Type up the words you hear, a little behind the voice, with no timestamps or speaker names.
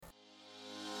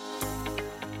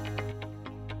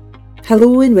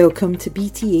Hello and welcome to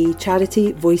BTA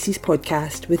Charity Voices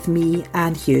podcast with me,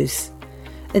 Anne Hughes.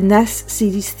 In this,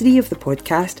 Series 3 of the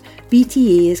podcast,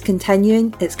 BTA is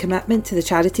continuing its commitment to the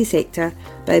charity sector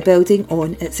by building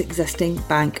on its existing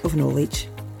bank of knowledge.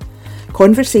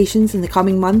 Conversations in the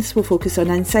coming months will focus on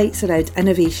insights around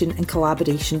innovation and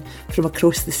collaboration from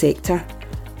across the sector.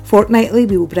 Fortnightly,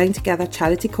 we will bring together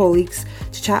charity colleagues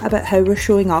to chat about how we're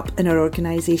showing up in our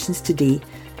organisations today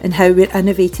and how we're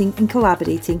innovating and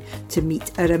collaborating to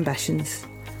meet our ambitions.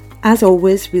 As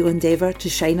always, we'll endeavour to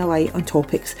shine a light on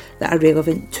topics that are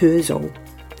relevant to us all.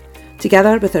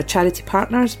 Together with our charity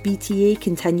partners, BTA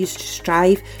continues to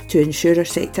strive to ensure our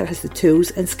sector has the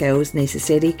tools and skills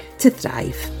necessary to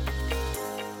thrive.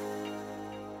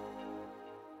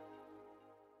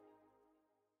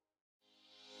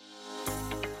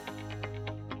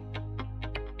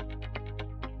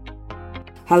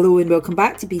 Hello and welcome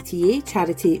back to BTA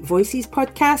Charity Voices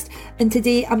podcast, and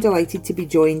today I'm delighted to be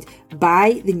joined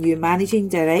by the new Managing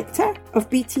Director of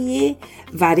BTA,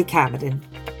 Mhairi Cameron.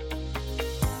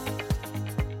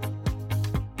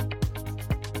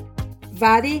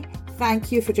 Mhairi,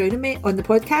 thank you for joining me on the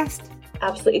podcast.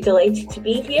 Absolutely delighted to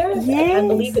be here. Yes. I can't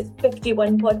believe it's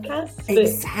 51 podcasts.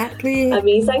 Exactly.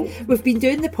 Amazing. We've been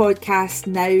doing the podcast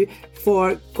now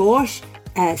for,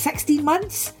 16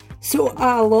 months. So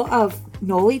a lot of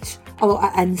knowledge, a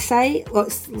lot of insight,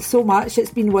 so much.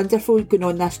 It's been wonderful going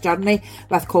on this journey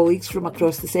with colleagues from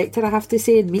across the sector, I have to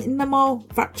say, and meeting them all,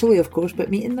 virtually of course, but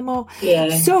meeting them all.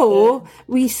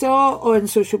 We saw on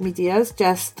social medias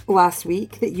just last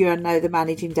week that you are now the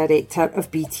Managing Director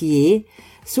of BTA.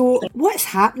 So what's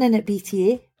happening at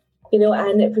BTA?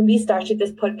 And when we started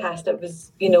this podcast, it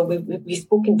was, we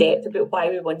spoke in depth about why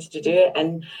we wanted to do it,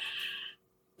 and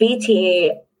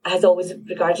BTA has always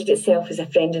regarded itself as a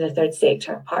friend of the third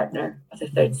sector, a partner of the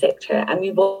third sector, and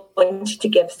we wanted to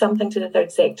give something to the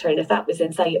third sector, and if that was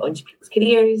insight onto people's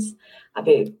careers,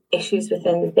 about issues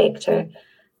within the sector,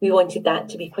 we wanted that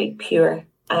to be quite pure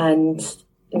and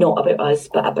not about us,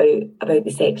 but about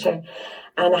the sector.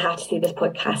 And I have to say this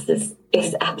podcast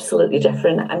is absolutely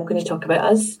different. I'm going to talk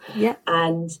about us. Yeah.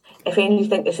 And if any of you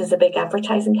think this is a big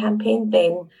advertising campaign,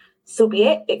 then so be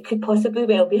it. It could possibly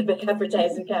well be a big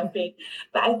advertising campaign.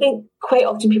 But I think quite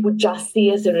often people just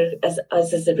see us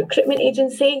as a recruitment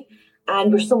agency,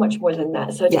 and we're so much more than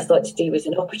that. So I just thought today was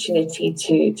an opportunity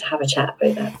to have a chat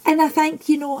about that. And I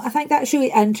think that's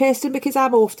really interesting, because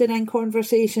I'm often in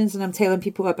conversations and I'm telling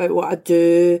people about what I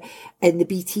do in the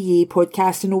BTA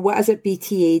podcast, what is it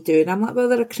BTA do? And I'm like, well,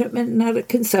 they're a recruitment and a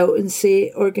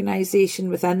consultancy organisation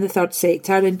within the third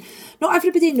sector, and not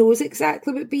everybody knows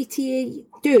exactly what BTA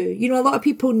do. A lot of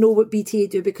people know what BTA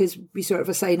do because we sort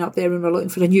of sign up there when we're looking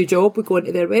for a new job, we go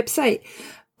onto their website.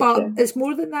 But it's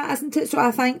more than that, isn't it? So I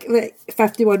think that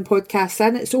 51 podcasts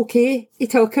in, it's okay to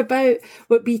talk about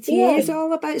what BTA is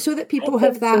all about so that people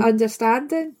have that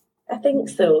understanding. I think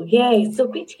so, yeah. So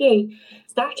BTA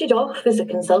started off as a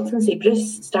consultancy.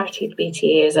 Bruce started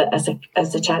BTA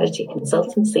as a charity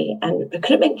consultancy, and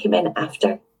recruitment came in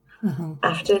after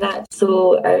that.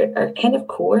 So our kind of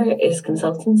core is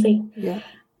consultancy. Yeah.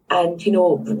 And,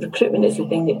 recruitment is the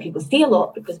thing that people see a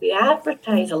lot because we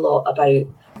advertise a lot about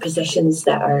positions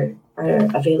that are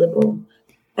available.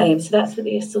 So that's what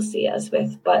they associate us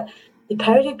with. But the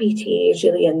power of BTA is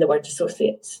really in the word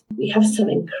associates. We have some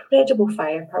incredible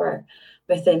firepower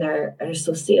within our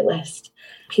associate list.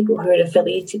 People who are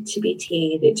affiliated to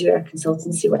BTA that do our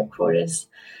consultancy work for us.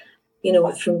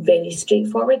 From very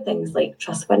straightforward things like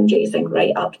trust fundraising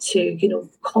right up to,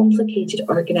 complicated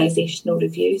organisational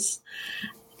reviews.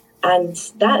 And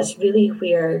that's really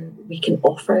where we can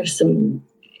offer some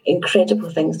incredible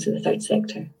things to the third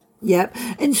sector. Yep.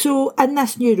 And so in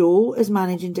this new role as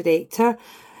Managing Director,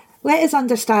 let us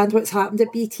understand what's happened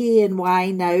at BTA and why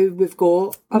now we've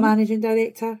got a Managing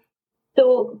Director.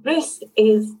 So Bruce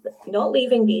is not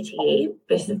leaving BTA.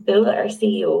 Bruce is still our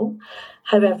CEO.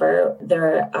 However,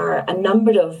 there are a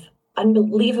number of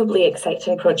unbelievably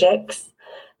exciting projects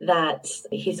that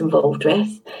he's involved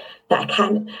with that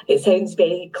it sounds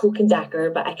very cloak and dagger,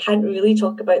 but I can't really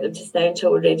talk about them just now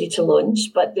until we're ready to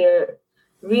launch. But they're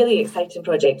really exciting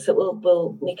projects that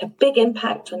will make a big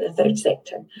impact on the third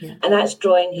sector. Yeah. And that's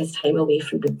drawing his time away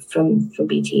from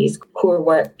BTA's core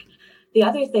work. The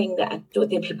other thing that I don't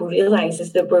think people realise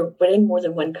is that we're in more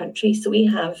than one country. So we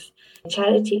have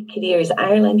Charity Careers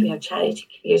Ireland, we have Charity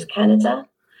Careers Canada,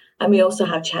 and we also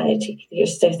have Charity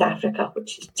Careers South Africa,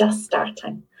 which is just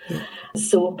starting. Yeah.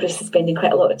 So Bruce is spending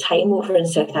quite a lot of time over in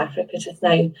South Africa just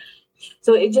now.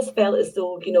 So it just felt as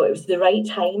though, it was the right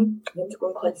time to go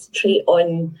and concentrate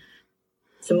on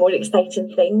some more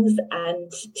exciting things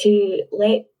and to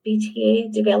let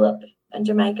BTA develop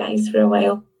under my guise for a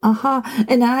while.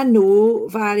 And I know,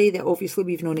 Mhairi, that obviously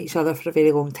we've known each other for a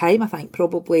very long time. I think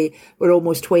probably we're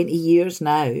almost 20 years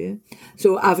now.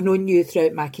 So I've known you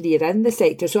throughout my career in the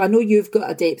sector. So I know you've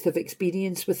got a depth of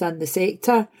experience within the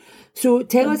sector. So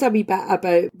tell us a wee bit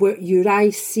about what your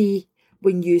eyes see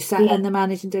when you sit in the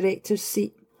managing director's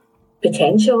seat.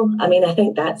 Potential. I mean, I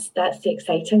think that's the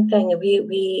exciting thing.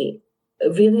 We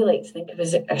really like to think of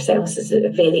ourselves as a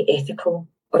very ethical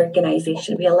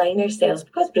organisation. We align ourselves,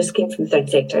 because Bruce came from the third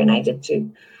sector and I did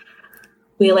too,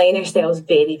 we align ourselves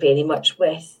very, very much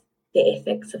with the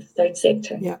ethics of the third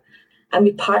sector. Yeah. And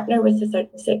we partner with the third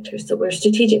sector. So we're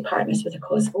strategic partners with the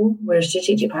COSBO, we're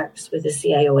strategic partners with the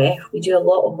CIOF. We do a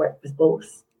lot of work with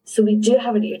both. So we do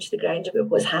have an ear to the ground about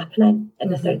what's happening in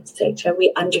the third sector.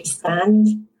 We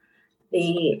understand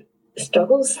the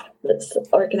struggles that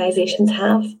organisations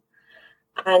have.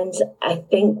 And I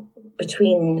think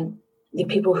between the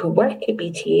people who work at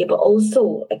BTA, but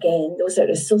also, again, those that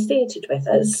are associated with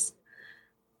us,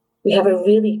 we have a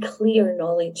really clear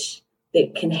knowledge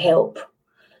that can help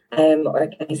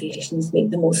organisations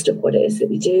make the most of what it is that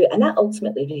we do. And that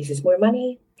ultimately raises more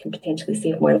money, can potentially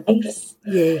save more lives.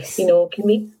 Yes. You know, can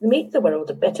make the world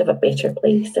a bit of a better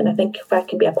place. And I think if I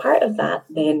can be a part of that,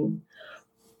 then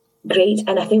great.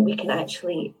 And I think we can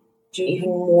actually do even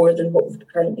more than what we've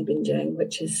currently been doing,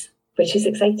 which is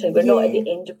exciting. We're not at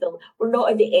the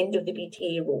end of the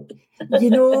BTA road.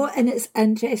 You know, and it's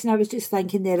interesting. I was just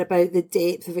thinking there about the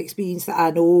depth of experience that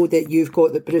I know that you've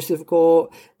got, that Bruce have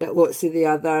got, that lots of the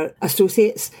other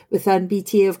associates within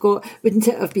BTA have got. Wouldn't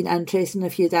it have been interesting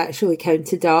if you'd actually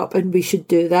counted up, and we should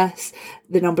do this,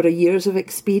 the number of years of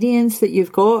experience that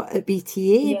you've got at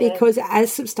BTA, because it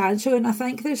is substantial, and I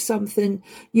think there's something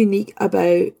unique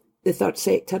about the third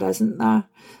sector, isn't there?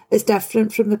 It's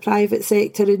different from the private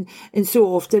sector, and so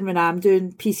often when I'm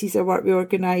doing pieces of work with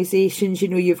organisations, you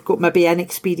know, you've got maybe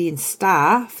inexperienced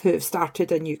staff who have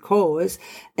started a new cause,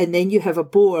 and then you have a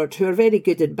board who are very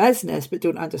good in business but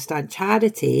don't understand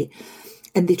charity,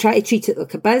 and they try to treat it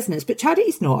like a business, but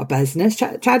charity's not a business.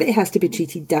 Charity has to be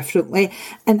treated differently,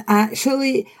 and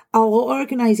actually a lot of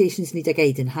organisations need a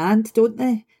guiding hand, don't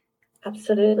they?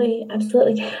 Absolutely. And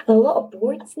a lot of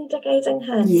boards need a guiding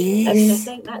hand. Yes. I mean, I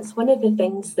think that's one of the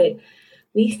things that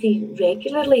we see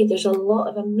regularly. There's a lot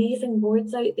of amazing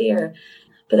boards out there,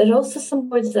 but there are also some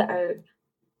boards that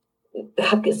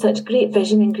have got such great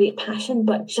vision and great passion,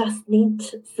 but just need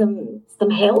some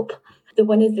help.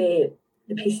 One of the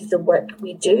pieces of work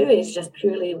we do is just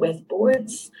purely with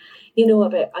boards, you know,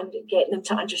 about getting them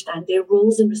to understand their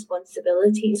roles and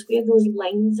responsibilities, where those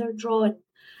lines are drawn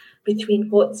between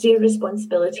what's their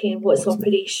responsibility and what's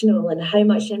operational, and how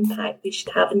much impact they should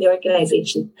have in the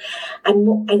organisation.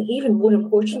 And even more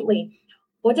importantly,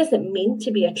 what does it mean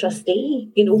to be a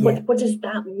trustee? You know, what does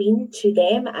that mean to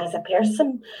them as a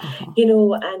person? You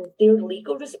know, and their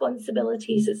legal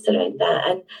responsibilities that surround that.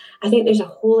 And I think there's a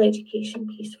whole education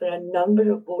piece for a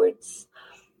number of boards,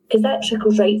 because that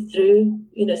trickles right through,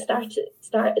 you know, start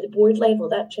at the board level,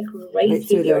 that trickles right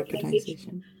through the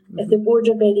organisation. If the boards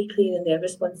are very clear in their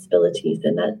responsibilities,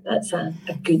 then that's a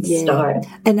good start.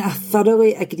 And I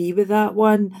thoroughly agree with that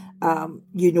one,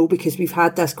 you know, because we've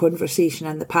had this conversation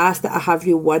in the past that I have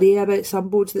real worry about some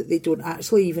boards, that they don't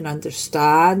actually even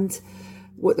understand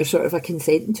what they're sort of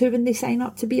consenting to when they sign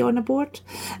up to be on a board.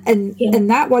 And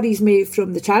that worries me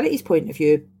from the charity's point of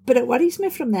view, but it worries me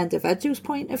from the individual's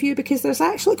point of view, because there's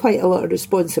actually quite a lot of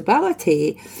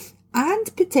responsibility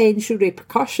and potential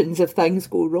repercussions if things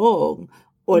go wrong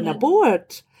on a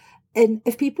board. And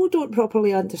if people don't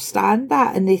properly understand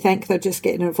that, and they think they're just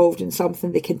getting involved in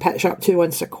something they can pitch up to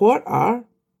once a quarter,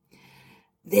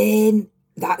 then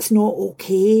that's not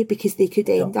okay, because they could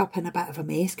end up in a bit of a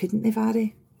mess, couldn't they,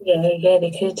 Mhairi? Yeah,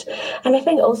 they could. And I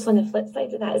think also on the flip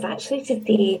side of that is actually to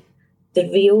see the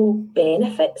real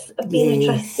benefits of being a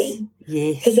trustee.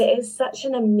 Yes. Because it is such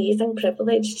an amazing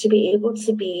privilege to be able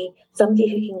to be somebody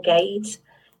who can guide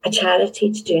a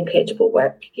charity to do incredible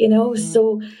work, you know.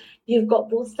 So you've got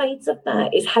both sides of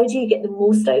that. Is how do you get the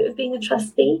most out of being a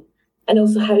trustee? And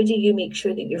also, how do you make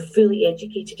sure that you're fully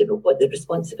educated about what the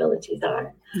responsibilities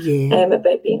are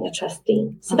about being a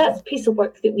trustee? So that's a piece of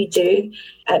work that we do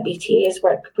at BTA, is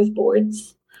work with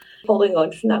boards. Following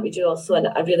on from that, we do also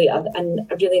a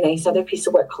really nice other piece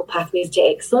of work called Pathways to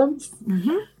Excellence,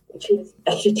 which is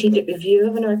a strategic review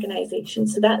of an organisation.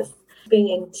 So that's going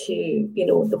into, you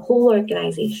know, the whole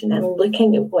organisation and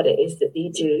looking at what it is that they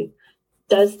do.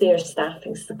 Does their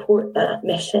staffing support that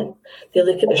mission? They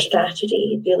look at their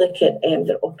strategy. They look at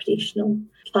their operational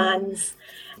plans.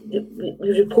 We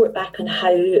report back on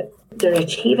how they're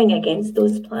achieving against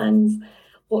those plans.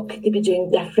 what could they be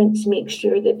doing different to make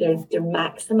sure that they're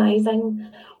maximising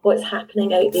what's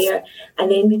happening out there, and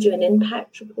then we do an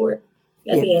impact report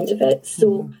at the end of it.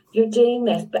 So you're doing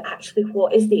this, but actually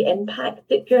what is the impact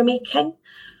that you're making,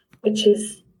 which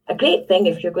is a great thing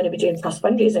if you're going to be doing trust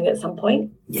fundraising at some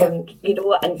point.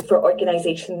 And for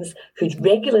organisations who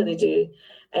regularly do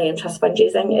trust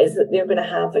fundraising, is that they're going to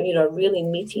have a really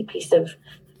meaty piece of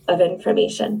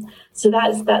information. So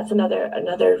that's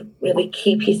another really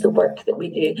key piece of work that we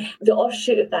do. The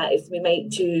offshoot of that is we might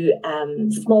do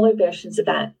smaller versions of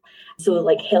that. So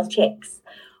like health checks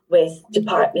with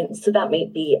departments. So that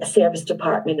might be a service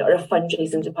department or a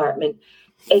fundraising department.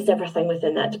 Is everything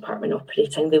within that department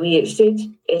operating the way it should?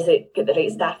 Is it got the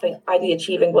right staffing? Are they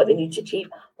achieving what they need to achieve?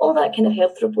 All that kind of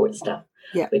health report stuff,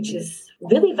 which is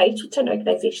really vital to an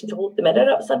organisation to hold the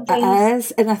mirror up sometimes. It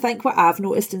is, and I think what I've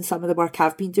noticed in some of the work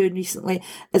I've been doing recently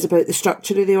is about the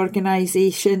structure of the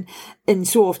organisation. And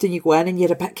so often you go in and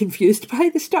you're a bit confused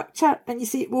by the structure and you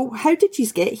say, well, how did you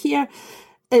get here?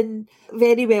 And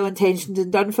very well intentioned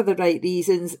and done for the right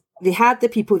reasons. They had the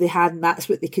people they had and that's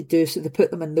what they could do, so they put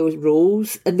them in those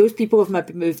roles, and those people have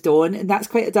maybe moved on, and that's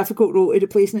quite a difficult role to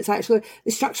replace, and it's actually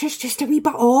the structure's just a wee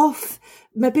bit off.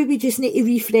 Maybe we just need to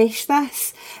refresh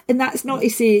this. And that's not to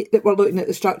say that we're looking at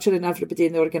the structure and everybody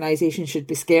in the organisation should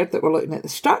be scared that we're looking at the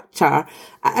structure.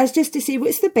 It's just to say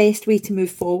what's the best way to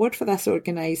move forward for this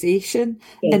organisation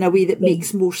in a way that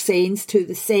makes more sense to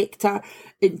the sector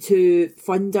and to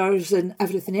funders and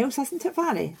everything else, isn't it,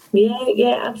 Mhairi?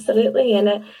 Yeah, absolutely. And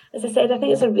as I said, I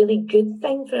think it's a really good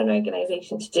thing for an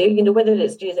organisation to do, whether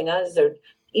it's using us or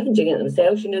even doing it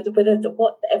themselves,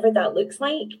 whatever that looks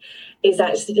like, is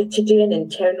actually to do an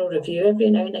internal review every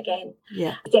now and again.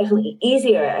 Yeah. It's definitely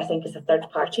easier, I think, as a third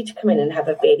party to come in and have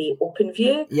a very open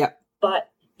view. Yeah. But,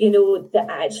 that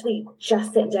actually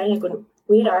just sitting down and going,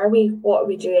 where are we? What are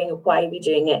we doing? And why are we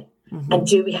doing it? Mm-hmm. And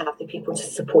do we have the people to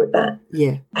support that?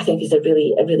 Yeah. I think is a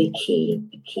really key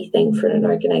thing for an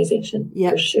organisation,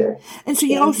 for sure. And so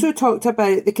you also talked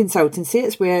about the consultancy.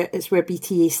 It's where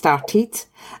BTA started,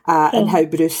 and how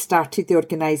Bruce started the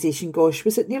organisation. Gosh,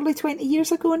 was it nearly 20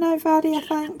 years ago now, Mhairi, I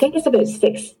think? I think it's about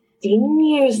 16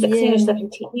 or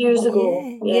 17 years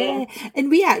ago. Yeah.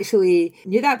 And we actually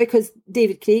knew that because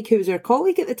David Craig, who was our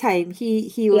colleague at the time,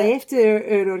 he left our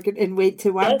organ and went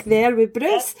to work there with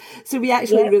Bruce. So we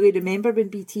actually really remember when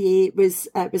BTA was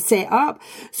set up.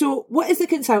 So what is the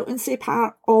consultancy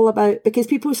part all about? Because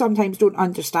people sometimes don't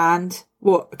understand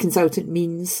what a consultant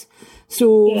means.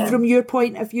 So from your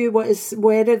point of view,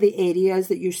 where are the areas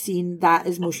that you're seeing that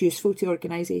is most useful to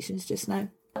organisations just now?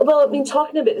 Well,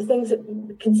 talking about the things that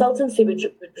consultancy would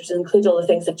include all the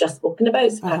things I've just spoken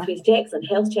about, so pathways checks and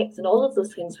health checks and all of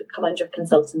those things would come under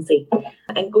consultancy.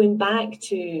 And going back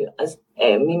to us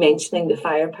me mentioning the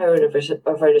firepower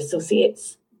of our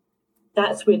associates,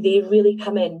 that's where they really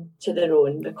come in to their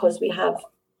own, because we have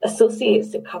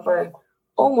associates that cover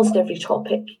almost every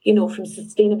topic, from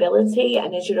sustainability,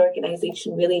 and as your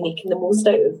organisation really making the most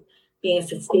out of being a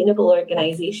sustainable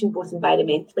organisation, both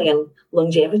environmentally and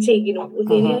longevity,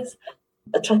 both areas.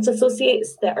 The trust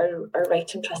associates that are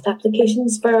writing trust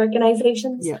applications for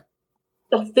organisations. Yeah.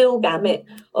 The full gamut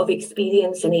of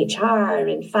experience in HR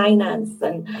and finance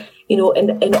and, in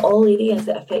all areas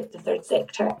that affect the third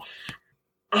sector.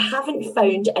 I haven't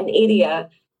found an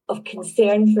area of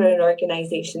concern for an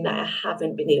organisation that I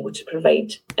haven't been able to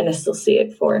provide an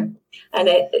associate for. And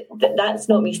that's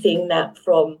not me saying that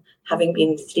from having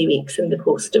been 3 weeks in the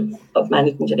post of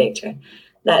managing director.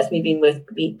 That's me being with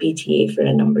BTA for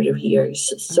a number of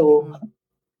years. So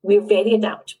we're very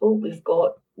adaptable.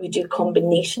 We do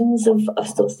combinations of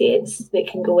associates that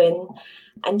can go in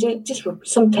and do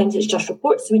sometimes it's just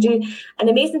reports. We do an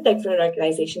amazing thing for an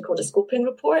organisation called a scoping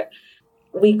report.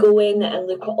 We go in and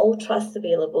look at all trusts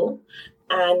available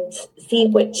and see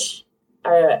which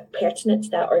are pertinent to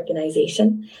that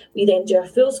organisation. We then do a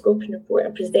full scoping report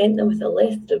and present them with a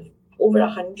list of over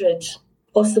 100,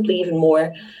 possibly even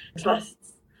more, trusts,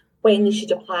 when they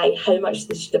should apply, how much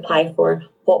they should apply for,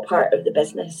 what part of the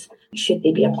business should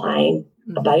they be applying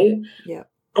about. Yeah.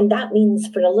 And that means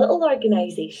for a little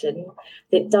organisation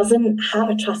that doesn't have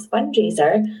a trust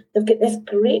fundraiser, they've got this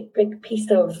great big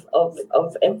piece of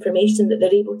information that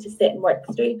they're able to sit and work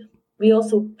through. We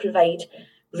also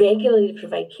regularly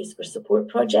provide case for support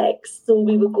projects. So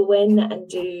we would go in and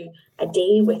do a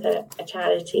day with a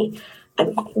charity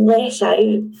and flesh out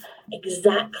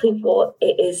exactly what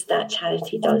it is that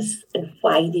charity does and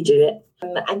why they do it.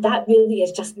 And that really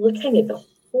is just looking at the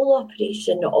whole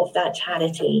operation of that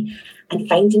charity and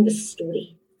finding the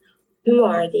story. Who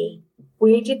are they?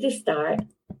 Where did they start?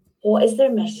 What is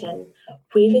their mission?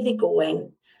 Where are they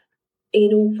going?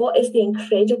 what is the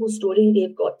incredible story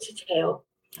they've got to tell.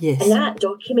 Yes. And that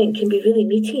document can be really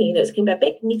meaty. It's going to be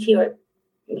a big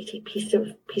meaty piece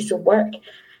of work.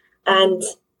 And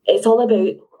it's all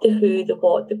about the who, the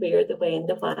what, the where, the when,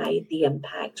 the why, the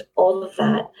impact, all of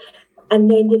that. And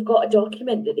then they've got a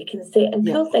document that they can sit and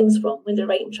pull things from when they're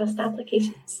writing trust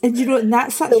applications. And and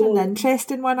that's such an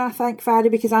interesting one, I think,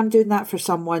 Mhairi, because I'm doing that for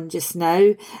someone just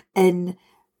now, and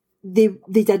they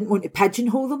didn't want to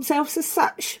pigeonhole themselves as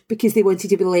such because they wanted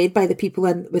to be led by the people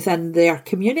within their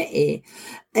community.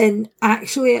 And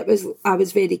actually I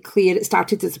was very clear. It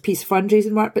started as a piece of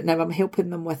fundraising work, but now I'm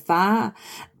helping them with that,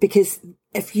 because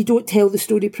if you don't tell the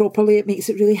story properly, it makes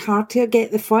it really hard to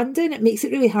get the funding. It makes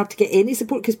it really hard to get any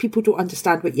support because people don't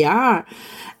understand what you are.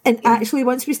 And actually,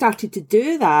 once we started to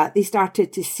do that, they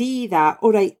started to see that,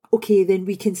 all right, okay, then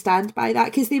we can stand by that,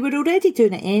 because they were already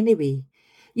doing it anyway.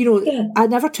 I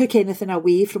never took anything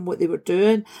away from what they were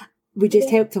doing. We just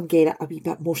helped them get it a wee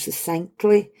bit more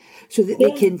succinctly so that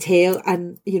they can tell,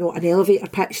 and, an elevator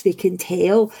pitch, they can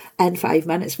tell in 5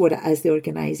 minutes what it is the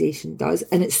organisation does.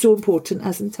 And it's so important,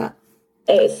 isn't it?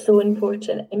 It's so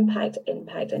important. Impact.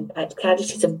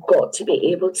 Charities have got to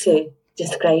be able to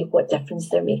describe what difference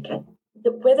they're making.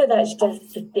 Whether that's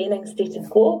just sustaining status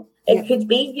quo, it could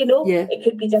be, it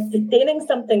could be just sustaining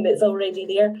something that's already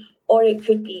there, or it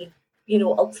could be,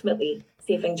 ultimately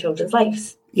saving children's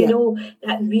lives.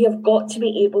 That we have got to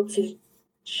be able to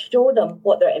show them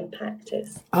what their impact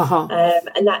is.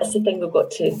 And that's the thing we've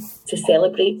got to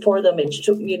celebrate for them, and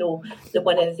show, that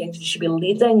one of the things we should be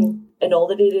leading in all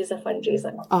the areas of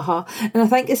fundraising. And I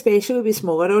think especially with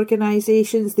smaller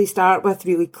organisations, they start with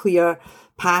really clear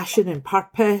passion and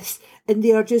purpose, and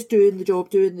they are just doing the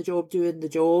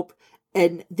job,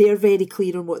 and they're very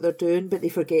clear on what they're doing, but they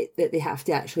forget that they have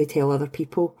to actually tell other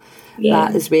people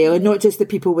that as well, and not just the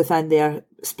people within their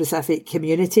specific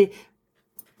community,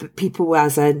 but people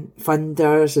as in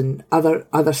funders and other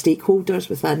stakeholders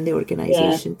within the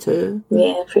organisation too.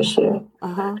 Yeah, for sure.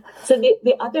 So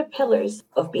the other pillars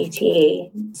of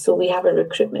BTA, so we have a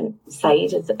recruitment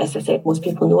side, as I said, most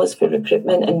people know us for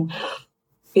recruitment. And,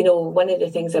 one of the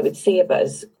things I would say about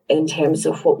us in terms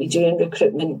of what we do in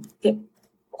recruitment that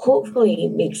hopefully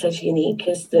makes us unique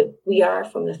is that we are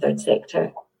from the third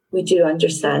sector. We do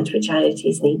understand what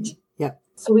charities need.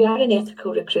 So we are an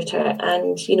ethical recruiter,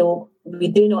 and, we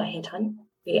do not headhunt.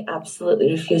 We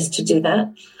absolutely refuse to do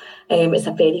that. It's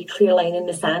a very clear line in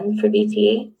the sand for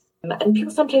BTA. And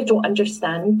people sometimes don't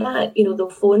understand that. They'll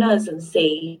phone us and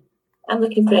say, I'm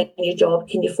looking for a new job.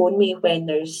 Can you phone me when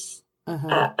there's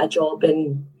a job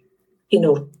in,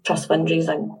 trust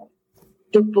fundraising?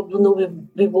 No,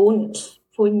 we won't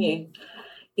phone you.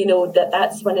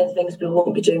 That's one of the things we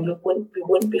won't be doing. We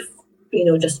won't be,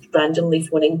 just randomly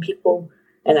phoning people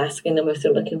and asking them if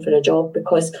they're looking for a job,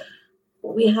 because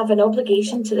we have an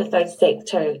obligation to the third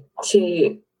sector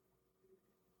to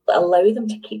allow them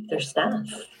to keep their staff.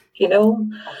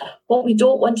 What we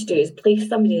don't want to do is place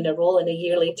somebody in a role and a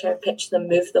year later pitch them,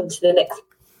 move them to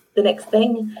the next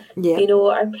thing.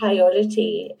 Our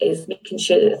priority is making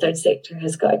sure that the third sector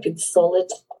has got a good solid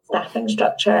staffing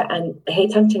structure, and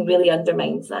headhunting really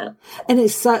undermines that. And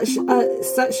it's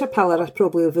such a pillar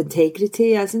probably of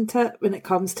integrity, isn't it, when it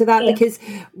comes to that? Because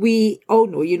we all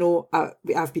know,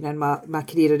 I've been in my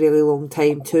career a really long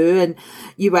time too, and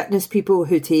you witness people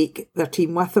who take their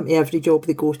team with them to every job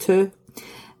they go to.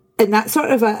 And that's sort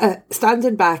of a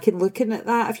standing back and looking at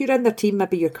that. If you're in their team,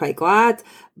 maybe you're quite glad,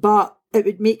 but it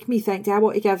would make me think, I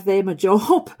want to give them a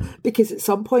job, because at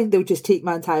some point they'll just take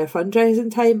my entire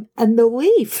fundraising time and they'll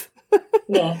leave.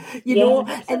 And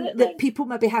that people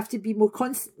maybe have to be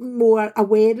more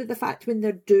aware of the fact when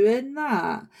they're doing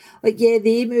that.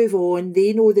 They move on,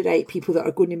 they know the right people that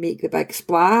are going to make the big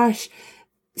splash.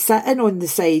 Sitting on the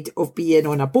side of being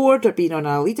on a board or being on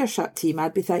a leadership team,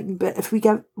 I'd be thinking, but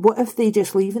what if they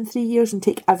just leave in 3 years and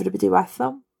take everybody with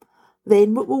them?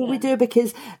 Then what will we do?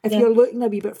 Because if you're looking a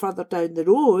wee bit further down the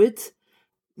road,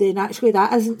 then actually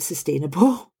that isn't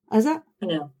sustainable, is it?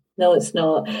 No, it's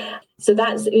not. So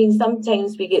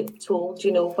sometimes we get told,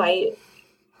 why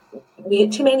we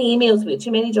get too many emails, we get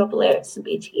too many job alerts in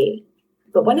BTA.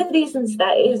 But one of the reasons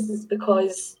that is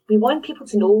because we want people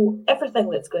to know everything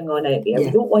that's going on out there. We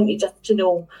don't want you just to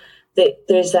know that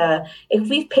if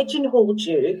we've pigeonholed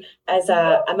you as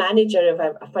a manager of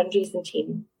a fundraising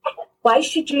team, why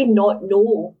should you not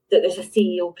know that there's a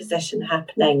CEO position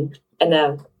happening in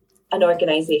an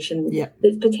organisation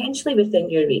that's potentially within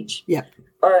your reach?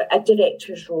 Or a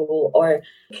director's role, or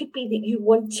it could be that you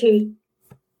want to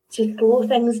slow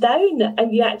things down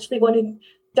and you actually want to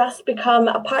just become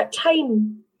a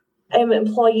part-time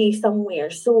employee somewhere.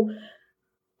 So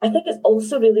I think it's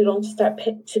also really wrong to start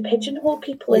to pigeonhole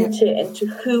people into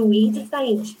who we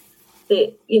decide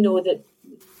that,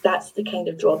 that's the kind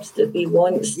of jobs that we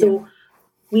want. So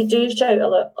we do shout a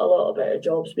lot about our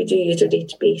jobs. We do use our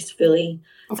database fully.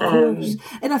 Of course.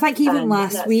 And I think even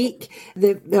last week,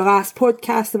 the last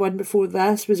podcast, the one before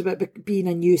this, was about being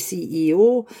a new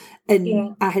CEO.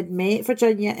 And I had met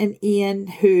Virginia and Ian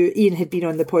had been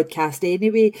on the podcast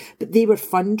anyway, but they were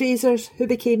fundraisers who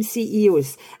became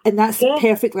CEOs. And that's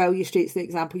perfectly illustrates the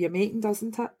example you're making,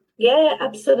 doesn't it? Yeah,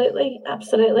 absolutely.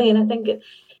 Absolutely. And I think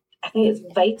it's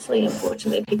vitally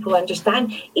important that people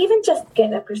understand, even just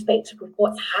get a perspective of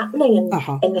what's happening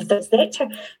in the third sector.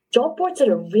 Job boards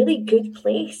are a really good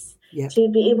place to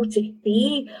be able to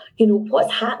see,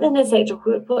 what's happening in the sector,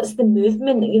 what's the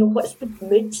movement, what's the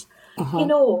mood,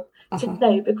 just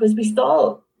now, because we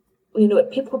saw,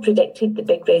 people predicted the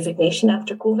big resignation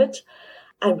after COVID,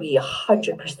 and we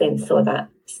 100% saw that.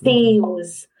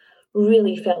 CEOs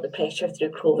really felt the pressure through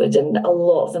COVID, and a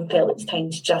lot of them felt it's time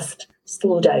to just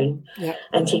slow down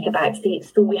and take a back seat.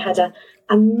 So we had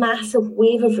a massive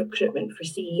wave of recruitment for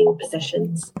CEO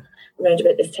positions around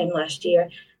about this time last year.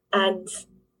 And,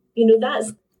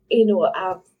 that's,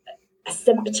 a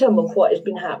symptom of what has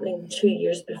been happening 2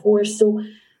 years before. So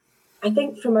I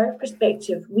think from our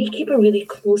perspective, we keep a really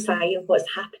close eye on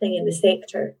what's happening in the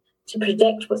sector to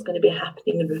predict what's going to be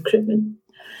happening in recruitment.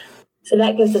 So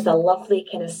that gives us a lovely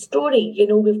kind of story.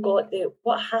 We've got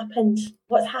what's happening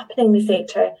in the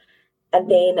sector, and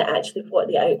then actually what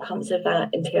the outcomes of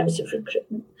that in terms of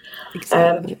recruitment.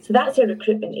 Exactly. So that's our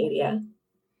recruitment area.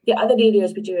 The other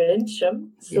areas we do are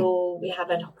interim. So we have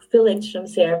a full interim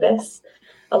service.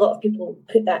 A lot of people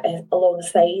put that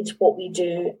alongside what we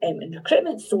do in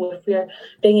recruitment. So if we're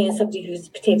bringing in somebody who's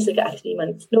potentially got a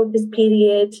 3-month notice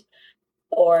period,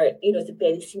 or it's a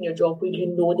very senior job where you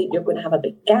know that you're going to have a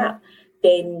big gap,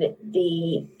 then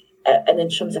an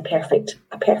interim is a perfect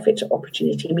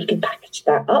opportunity. And we can package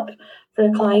that up for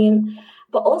a client.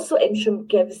 But also interim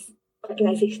gives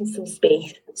organisations some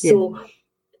space. So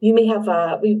you may have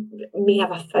we may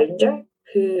have a founder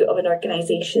of an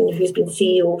organisation who's been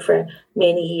CEO for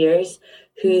many years,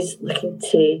 who's looking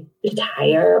to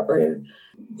retire or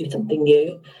do something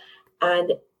new.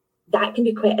 And that can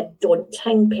be quite a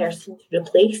daunting person to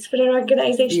replace for an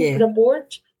organisation, for a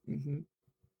board. Mm-hmm.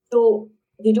 So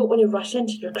they don't want to rush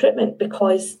into recruitment,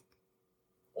 because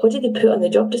what do they put on the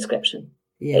job description?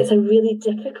 Yeah. It's a really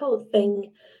difficult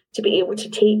thing to be able to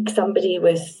take somebody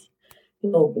with,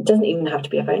 it doesn't even have to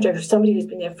be a founder, somebody who's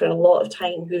been there for a lot of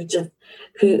time, who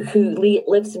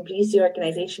lives and breathes the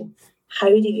organisation. How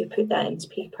do you put that onto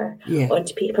paper?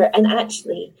 And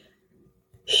actually,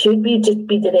 should we just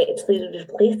be directly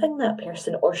replacing that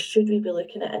person, or should we be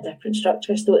looking at a different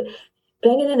structure? So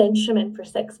bringing an interim in for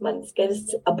 6 months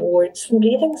gives a board some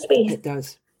breathing space. It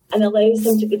does. And allows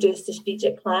them to do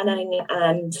strategic planning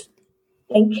and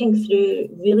thinking through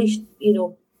really,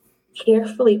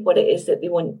 carefully what it is that they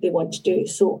want to do.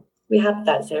 So we have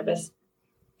that service.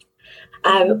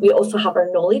 We also have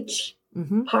our knowledge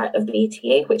part of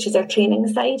BTA, which is our training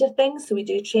side of things. So we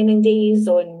do training days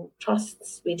on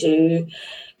trusts. We do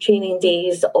training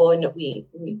days on,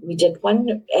 we did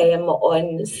one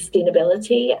on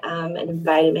sustainability and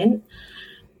environment,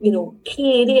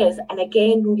 key areas. And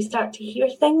again, when we start to hear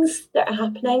things that are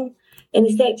happening in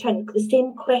the sector and the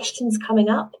same questions coming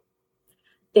up,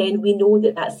 then we know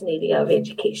that that's an area of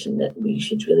education that we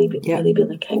should really be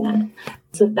looking at.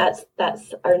 So that's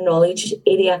our knowledge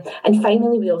area. And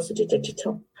finally, we also do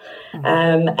digital.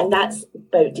 And that's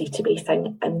about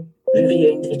databasing and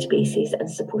reviewing databases and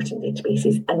supporting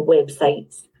databases and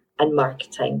websites and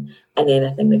marketing and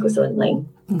anything that goes online.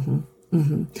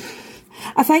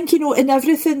 I think, in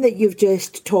everything that you've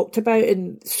just talked about,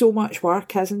 and so much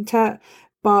work, isn't it?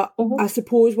 But I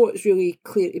suppose what's really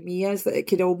clear to me is that it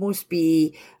could almost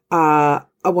be a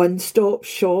one-stop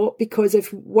shop, because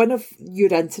if one of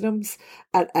your interims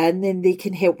are in, then they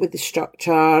can help with the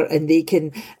structure and they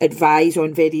can advise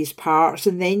on various parts,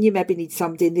 and then you maybe need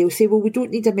somebody and they'll say, well, we don't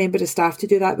need a member of staff to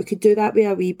do that, we could do that with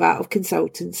a wee bit of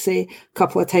consultancy a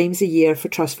couple of times a year for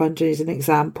trust funding as an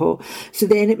example. So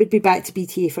then it would be back to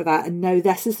BTA for that, and now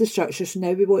this is the structure, so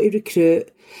now we want to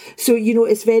recruit. So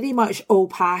it's very much all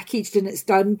packaged, and it's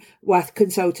done with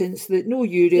consultants that know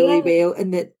you really well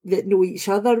and that know each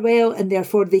other well, and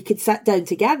therefore they could sit down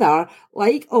together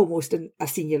like almost a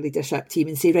senior leadership team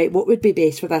and say, right, what would be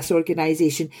best for this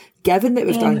organisation, given that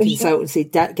we've done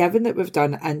consultancy, given that we've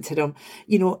done interim,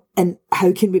 and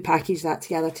how can we package that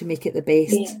together to make it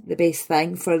the best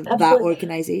thing for that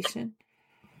organisation?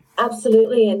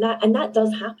 Absolutely, and that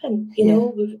does happen.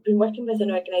 We've been working with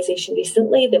an organisation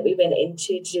recently that we went in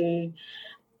to do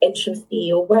interim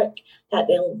CEO work, that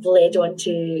then led on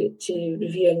to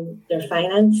reviewing their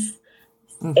finance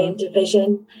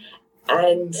division,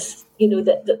 and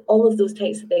that all of those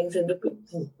types of things. And we've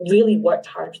really worked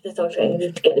hard for this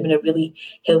organisation to get them in a really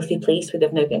healthy place, where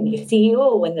they've now got a new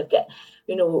CEO, and they've got,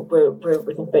 we're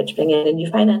about to bring in a new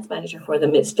finance manager for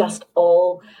them. It's just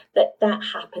all that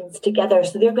happens together.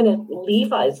 So they're going to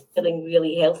leave us feeling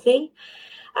really healthy.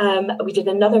 We did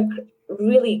another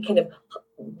really kind of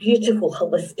beautiful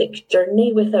holistic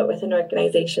journey with an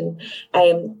organisation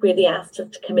where they asked us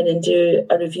to come in and do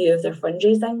a review of their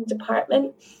fundraising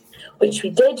department, which we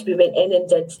did. We went in and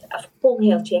did a full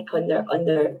health check on their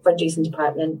fundraising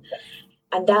department,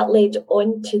 and that led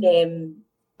on to them,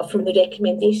 from the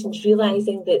recommendations,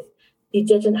 realising that they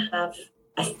didn't have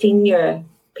a senior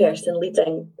person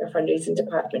leading their fundraising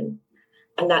department,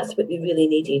 and that's what they really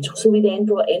needed. So we then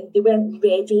brought in, they weren't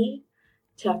ready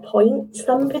to appoint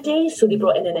somebody, so they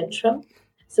brought in an interim.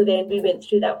 So then we went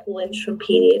through that whole interim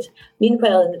period.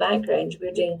 Meanwhile, in the background,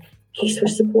 we're doing case for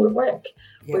support work.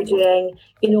 Yeah. We're doing,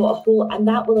 a whole, and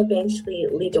that will eventually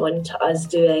lead on to us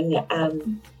doing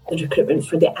the recruitment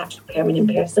for the actual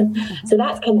permanent person. So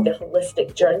that's kind of the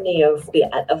holistic journey of the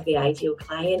ideal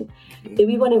client. That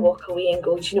we want to walk away and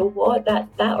go, do you know what? That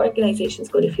organisation is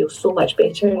going to feel so much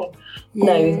better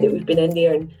now that we've been in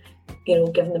there and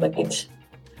given them a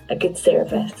good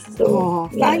service. So,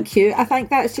 thank you. I think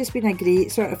that's just been a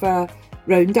great sort of a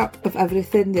roundup of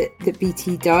everything that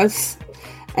BT does.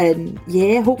 And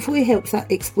hopefully helps that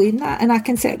explain that. And I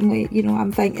can certainly,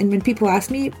 I'm thinking when people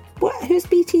ask me, who's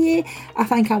BTA? I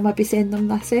think I'll maybe send them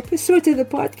this episode of the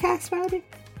podcast, Mhairi.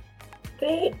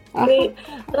 Great.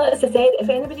 Well, as I said, if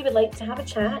anybody would like to have a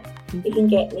chat, you can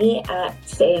get me at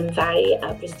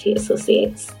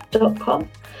Mhairi@BristolAssociates.com,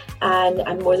 and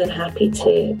I'm more than happy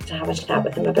to have a chat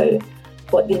with them about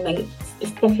what they might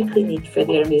specifically need for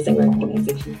their amazing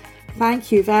organisation.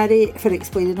 Thank you, Mhairi, for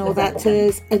explaining all that to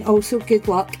us, and also good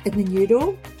luck in the new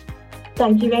role.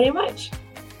 Thank you very much.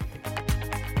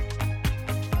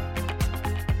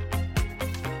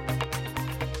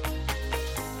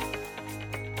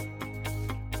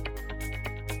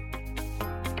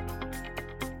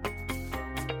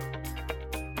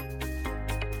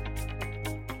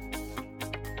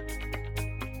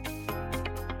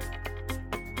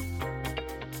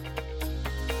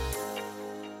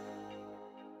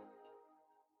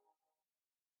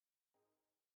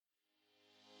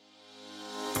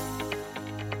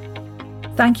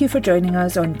 Thank you for joining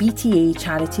us on BTA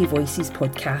Charity Voices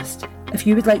podcast. If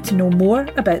you would like to know more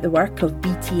about the work of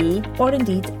BTA, or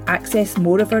indeed access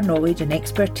more of our knowledge and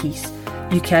expertise,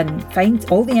 you can find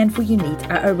all the info you need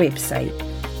at our website,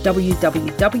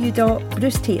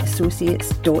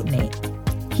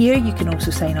 www.brucetateassociates.net. Here you can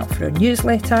also sign up for our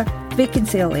newsletter,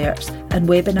 vacancy alerts and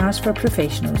webinars for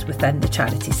professionals within the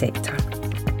charity sector.